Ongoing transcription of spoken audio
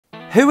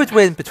Who would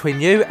win between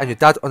you and your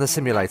dad on a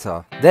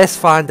simulator? Let's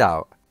find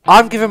out.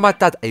 I'm giving my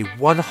dad a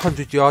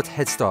 100-yard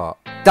head start.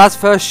 Dad's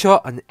first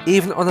shot, and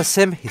even on a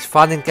sim he's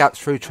finding gaps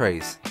through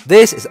trees.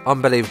 This is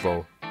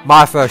unbelievable.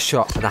 My first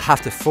shot and I have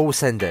to full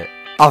send it.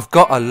 I've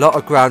got a lot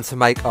of ground to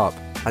make up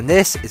and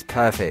this is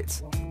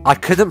perfect. I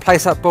couldn't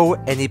place that ball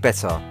any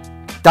better.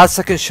 Dad's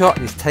second shot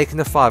and he's taking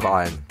the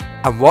 5-iron.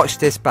 And watch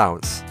this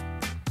bounce.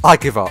 I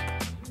give up.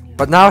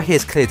 But now he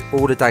has cleared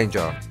all the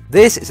danger.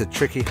 This is a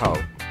tricky hole.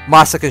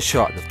 My second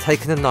shot and I've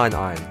taken a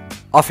 9-iron.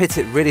 I've hit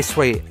it really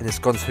sweet and it's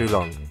gone too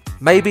long.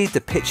 Maybe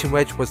the pitching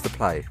wedge was the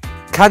play.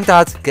 Can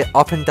Dad get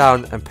up and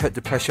down and put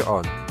the pressure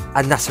on?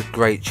 And that's a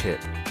great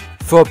chip.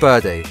 For a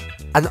birdie.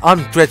 And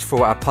I'm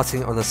dreadful at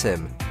putting on a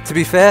sim. To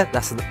be fair,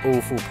 that's an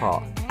awful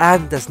putt.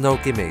 And there's no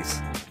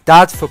gimmies.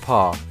 Dad for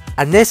par.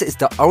 And this is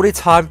the only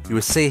time you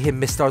will see him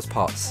miss those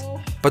putts.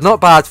 But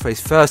not bad for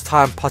his first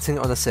time putting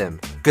on a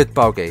sim. Good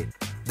bogey.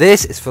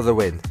 This is for the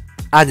win.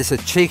 And it's a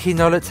cheeky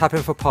no-look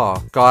tapping for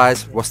par.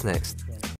 Guys, what's next?